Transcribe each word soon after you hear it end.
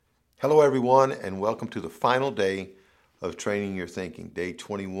Hello, everyone, and welcome to the final day of Training Your Thinking, day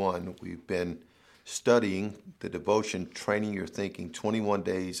 21. We've been studying the devotion, Training Your Thinking, 21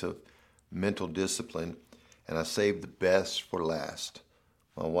 days of mental discipline, and I saved the best for last.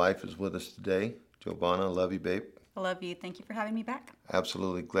 My wife is with us today. Giovanna, I love you, babe. I love you. Thank you for having me back.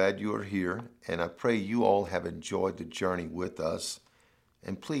 Absolutely glad you are here, and I pray you all have enjoyed the journey with us.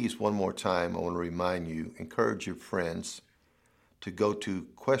 And please, one more time, I want to remind you, encourage your friends to go to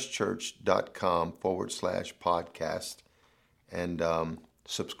questchurch.com/podcast and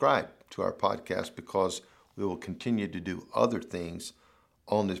subscribe to our podcast, because we will continue to do other things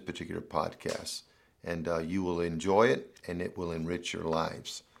on this particular podcast. And you will enjoy it, and it will enrich your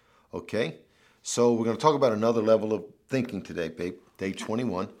lives. Okay? So we're going to talk about another level of thinking today, babe. Day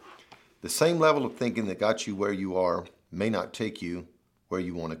 21. The same level of thinking that got you where you are may not take you where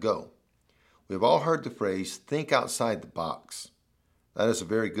you want to go. We've all heard the phrase, think outside the box. That is a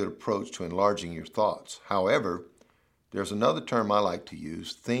very good approach to enlarging your thoughts. However, there's another term I like to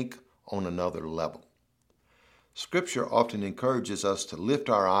use, think on another level. Scripture often encourages us to lift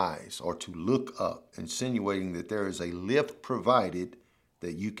our eyes or to look up, insinuating that there is a lift provided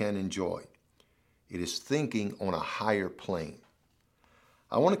that you can enjoy. It is thinking on a higher plane.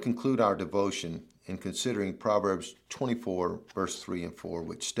 I want to conclude our devotion in considering Proverbs 24, verse 3 and 4,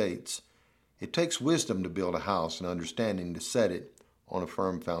 which states, "It takes wisdom to build a house and understanding to set it on a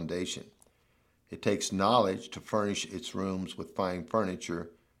firm foundation. It takes knowledge to furnish its rooms with fine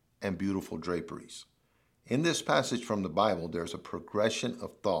furniture and beautiful draperies." In this passage from the Bible, there's a progression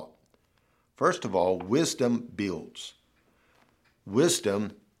of thought. First of all, wisdom builds.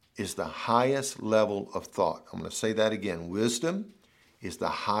 Wisdom is the highest level of thought. I'm going to say that again. Wisdom is the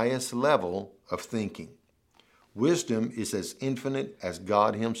highest level of thinking. Wisdom is as infinite as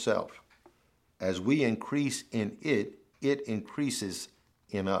God Himself. As we increase in it, it increases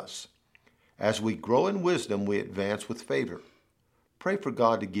in us. As we grow in wisdom, we advance with favor. Pray for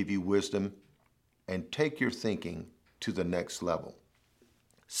God to give you wisdom and take your thinking to the next level.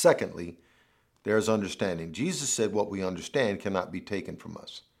 Secondly, there is understanding. Jesus said what we understand cannot be taken from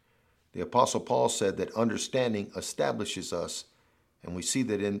us. The Apostle Paul said that understanding establishes us, and we see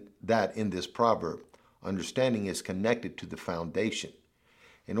that in this proverb. Understanding is connected to the foundation.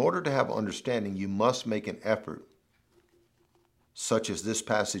 In order to have understanding, you must make an effort, such as this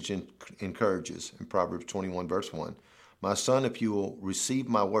passage encourages in Proverbs 21, verse 1. "My son, if you will receive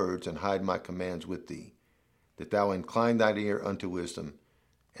my words and hide my commands with thee, that thou incline thine ear unto wisdom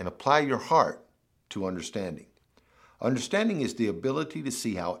and apply your heart to understanding." Understanding is the ability to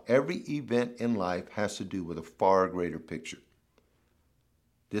see how every event in life has to do with a far greater picture.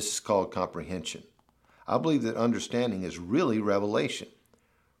 This is called comprehension. I believe that understanding is really revelation.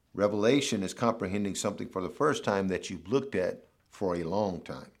 Revelation is comprehending something for the first time that you've looked at for a long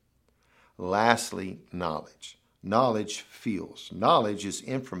time. Lastly, knowledge. Knowledge feels. Knowledge is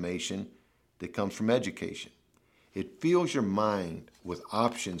information that comes from education. It fills your mind with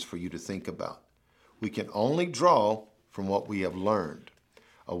options for you to think about. We can only draw from what we have learned.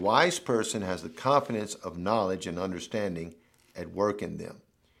 A wise person has the confidence of knowledge and understanding at work in them.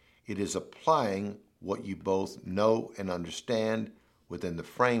 It is applying what you both know and understand within the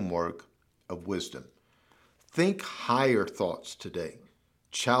framework of wisdom. Think higher thoughts today.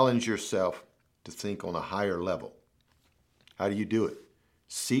 Challenge yourself to think on a higher level. How do you do it?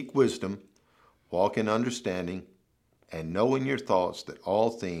 Seek wisdom, walk in understanding, and know in your thoughts that all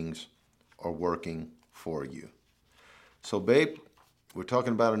things are working for you. So, babe, we're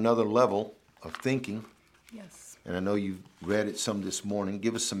talking about another level of thinking. Yes. And I know you read it some this morning.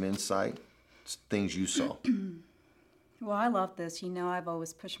 Give us some insight, things you saw. Well, I love this. I've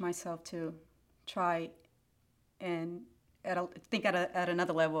always pushed myself to try and think at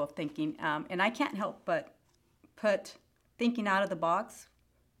another level of thinking. And I can't help but put thinking out of the box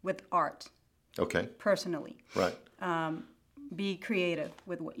with art. Okay. Personally. Right. Be creative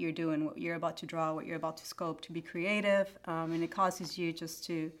with what you're doing, what you're about to draw, what you're about to sculpt, to be creative. And it causes you just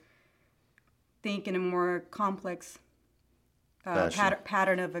to think in a more complex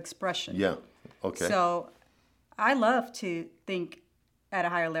pattern of expression. Yeah. Okay. So I love to think at a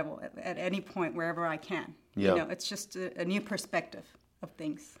higher level at any point, wherever I can. Yeah. It's just a new perspective of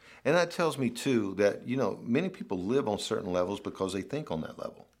things. And that tells me, too, that, many people live on certain levels because they think on that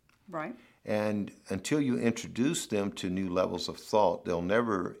level. Right. And until you introduce them to new levels of thought, they'll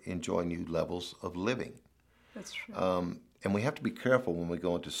never enjoy new levels of living. That's true. And we have to be careful when we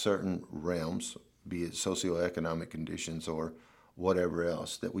go into certain realms, be it socioeconomic conditions or whatever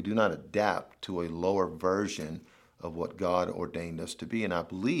else, that we do not adapt to a lower version of what God ordained us to be. And I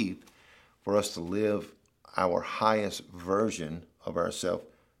believe for us to live our highest version of ourselves,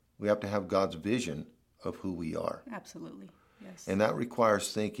 We have to have God's vision of who we are. Absolutely. Yes. And that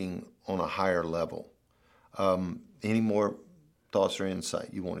requires thinking on a higher level. Any more thoughts or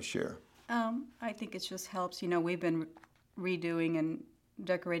insight you want to share? I think it just helps. We've been redoing and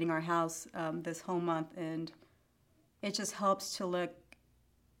decorating our house this whole month, and it just helps to look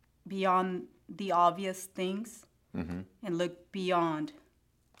beyond the obvious things and look beyond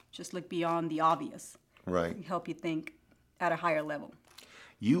the obvious. Right. Help you think at a higher level.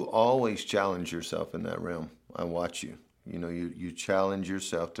 You always challenge yourself in that realm. I watch you. You challenge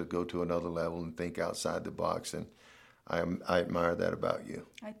yourself to go to another level and think outside the box, and I admire that about you.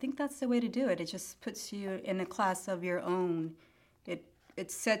 I think that's the way to do it. It just puts you in a class of your own. It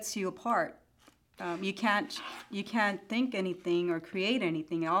sets you apart. You can't think anything or create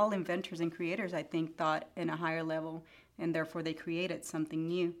anything. All inventors and creators, I think, thought in a higher level, and therefore they created something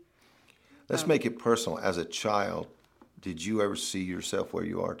new. Let's make it personal. As a child, did you ever see yourself where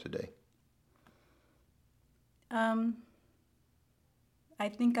you are today? I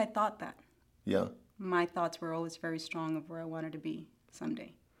think I thought that. Yeah. My thoughts were always very strong of where I wanted to be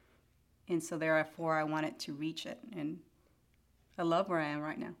someday. And so therefore I wanted to reach it. And I love where I am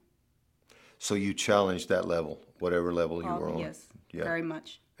right now. So you challenged that level, whatever level you were on. Yes, Yeah. very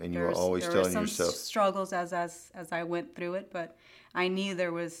much. And you were always telling yourself. There were some struggles as I went through it, but I knew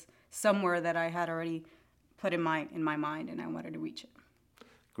there was somewhere that I had already put in my mind, and I wanted to reach it.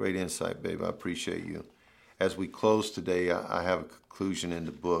 Great insight, babe. I appreciate you. As we close today, I have a conclusion in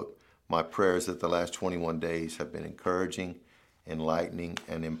the book. My prayer is that the last 21 days have been encouraging, enlightening,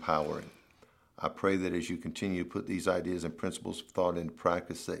 and empowering. I pray that as you continue to put these ideas and principles of thought into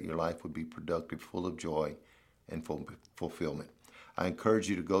practice, that your life would be productive, full of joy, and fulfillment. I encourage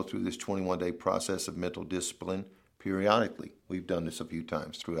you to go through this 21-day process of mental discipline periodically. We've done this a few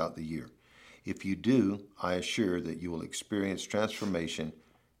times throughout the year. If you do, I assure that you will experience transformation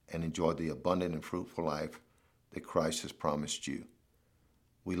and enjoy the abundant and fruitful life that Christ has promised you.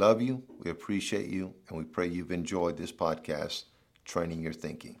 We love you, we appreciate you, and we pray you've enjoyed this podcast, Training Your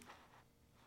Thinking.